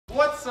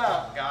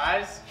up,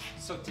 guys?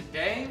 So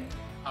today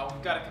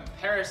we've got a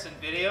comparison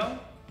video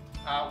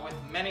with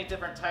many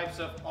different types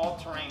of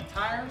all-terrain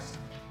tires.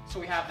 So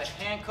we have the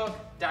Hankook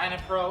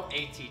Dynapro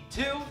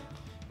AT2,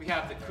 we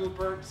have the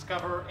Cooper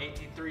Discoverer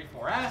AT3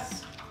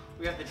 4S,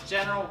 we have the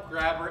General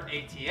Grabber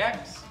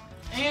ATX,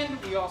 and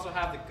we also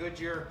have the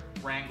Goodyear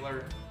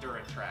Wrangler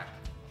Duratrac.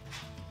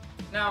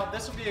 Now,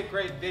 this will be a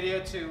great video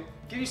to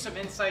give you some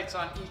insights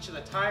on each of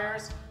the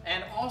tires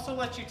and also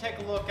let you take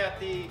a look at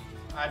the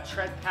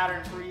tread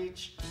pattern for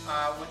each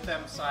with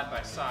them side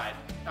by side.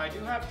 Now, I do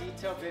have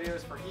detailed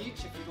videos for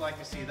each if you'd like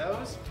to see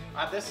those.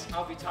 This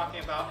I'll be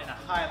talking about in a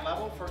high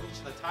level for each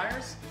of the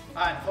tires,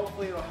 and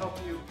hopefully it'll help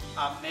you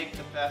make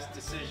the best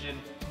decision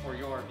for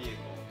your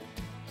vehicle.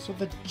 So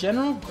the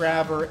General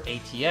Grabber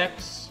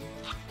ATX,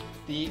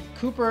 the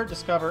Cooper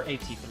Discoverer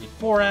AT3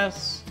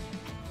 4S,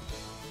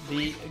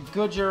 the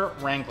Goodyear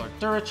Wrangler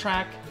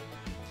Duratrac,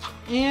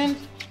 and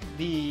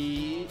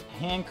the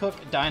Hankook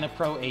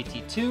Dynapro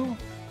AT2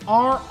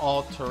 are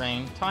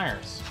all-terrain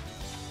tires.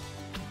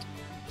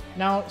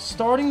 Now,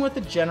 starting with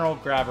the General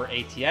Grabber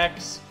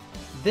ATX,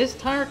 this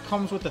tire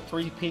comes with a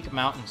 3-peak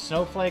mountain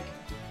snowflake,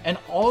 and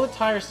all the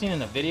tires seen in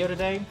the video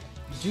today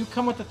do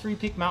come with the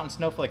 3-peak mountain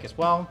snowflake as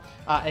well,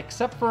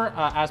 except for,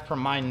 as per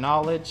my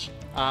knowledge,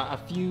 a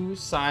few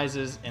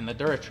sizes in the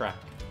Duratrac.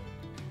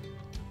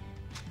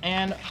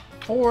 And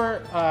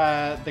for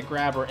the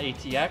Grabber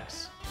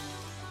ATX,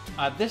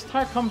 this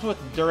tire comes with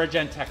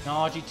DuraGen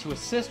technology to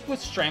assist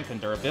with strength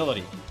and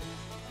durability.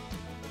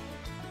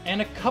 And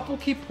a couple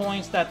key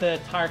points that the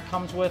tire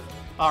comes with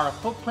are a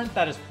footprint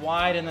that is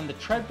wide, and then the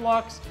tread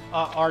blocks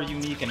are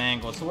unique and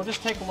angled. So we'll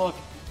just take a look,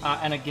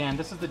 and again,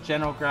 this is the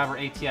General Grabber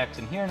ATX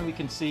in here, and we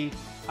can see,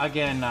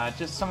 again,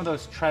 just some of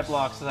those tread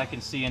blocks that I can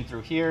see in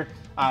through here,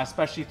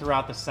 especially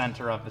throughout the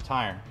center of the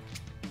tire.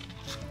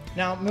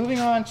 Now, moving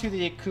on to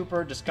the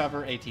Cooper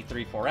Discoverer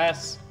AT3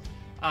 4S,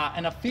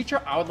 and a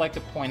feature I would like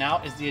to point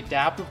out is the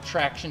adaptive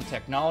traction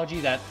technology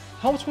that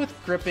helps with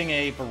gripping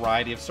a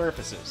variety of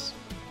surfaces.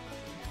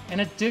 And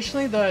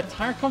additionally, the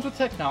tire comes with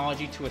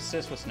technology to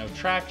assist with snow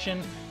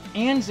traction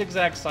and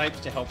zigzag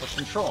sipes to help with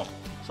control.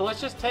 So let's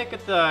just take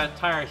the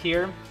tire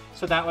here,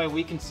 so that way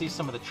we can see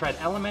some of the tread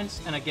elements,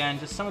 and again,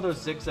 just some of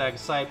those zigzag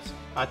sipes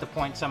to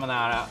point some of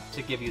that out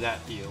to give you that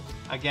view.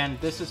 Again,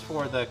 this is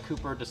for the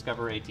Cooper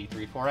Discoverer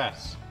AT3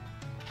 4S.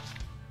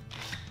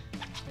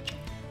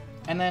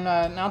 And then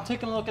now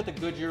taking a look at the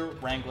Goodyear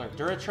Wrangler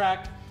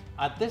Duratrac.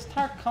 This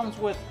tire comes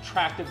with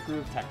tractive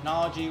groove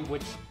technology,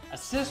 which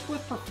assists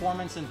with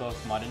performance in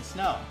both mud and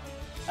snow.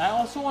 And I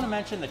also want to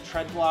mention the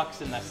tread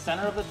blocks in the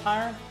center of the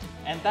tire,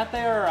 and that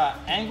they are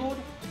angled.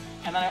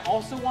 And then I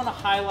also want to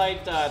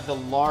highlight the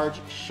large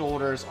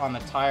shoulders on the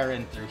tire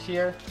in through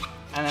here.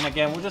 And then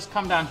again, we'll just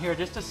come down here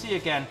just to see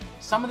again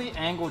some of the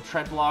angled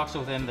tread blocks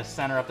within the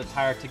center of the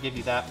tire to give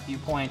you that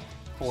viewpoint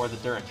for the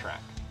Duratrac.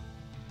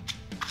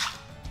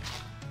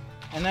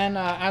 And then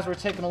as we're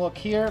taking a look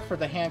here for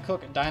the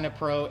Hankook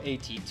Dynapro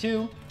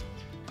AT2,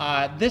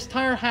 this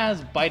tire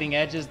has biting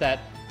edges that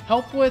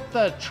help with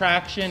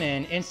traction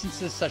in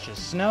instances such as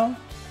snow.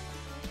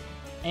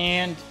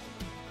 And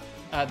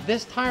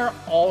this tire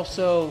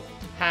also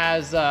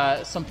has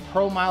some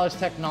pro mileage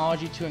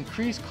technology to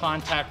increase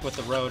contact with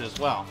the road as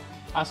well.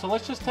 So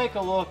let's just take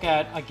a look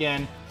at,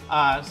 again,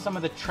 some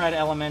of the tread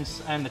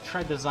elements and the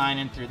tread design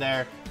in through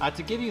there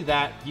to give you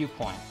that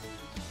viewpoint.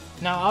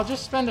 Now, I'll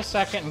just spend a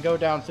second and go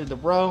down through the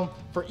row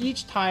for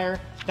each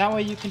tire. That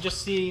way you can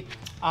just see,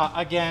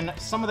 again,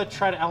 some of the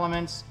tread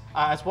elements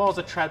as well as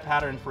the tread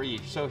pattern for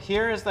each. So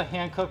here is the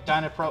Hankook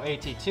Dynapro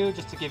AT2,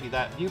 just to give you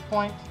that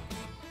viewpoint.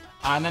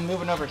 And then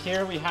moving over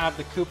here, we have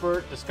the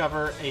Cooper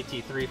Discoverer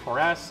AT3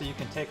 4S. So you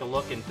can take a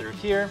look in through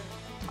here,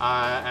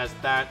 as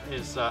that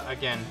is,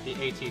 again, the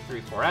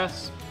AT3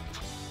 4S.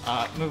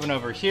 Moving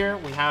over here,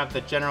 we have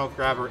the General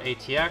Grabber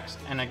ATX,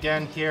 and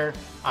again here,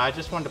 I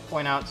just wanted to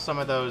point out some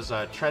of those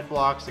tread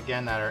blocks,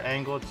 again, that are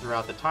angled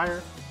throughout the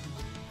tire.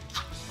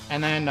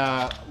 And then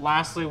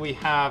lastly, we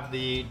have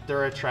the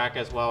Duratrac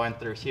as well in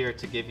through here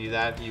to give you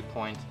that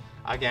viewpoint.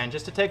 Again,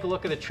 just to take a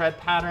look at the tread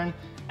pattern,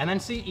 and then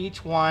see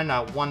each one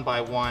one by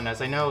one, as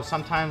I know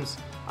sometimes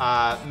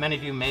many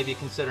of you may be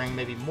considering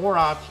maybe more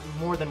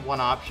than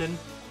one option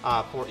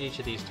for each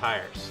of these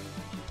tires.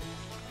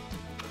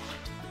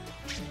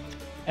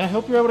 And I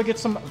hope you're able to get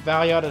some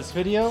value out of this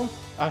video,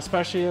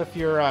 especially if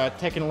you're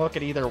taking a look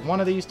at either one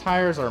of these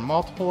tires or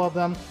multiple of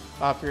them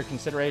for your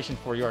consideration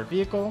for your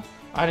vehicle.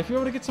 And if you're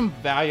able to get some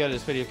value out of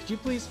this video, could you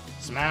please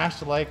smash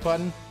the like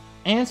button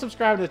and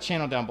subscribe to the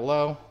channel down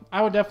below?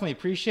 I would definitely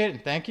appreciate it,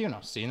 and thank you, and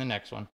I'll see you in the next one.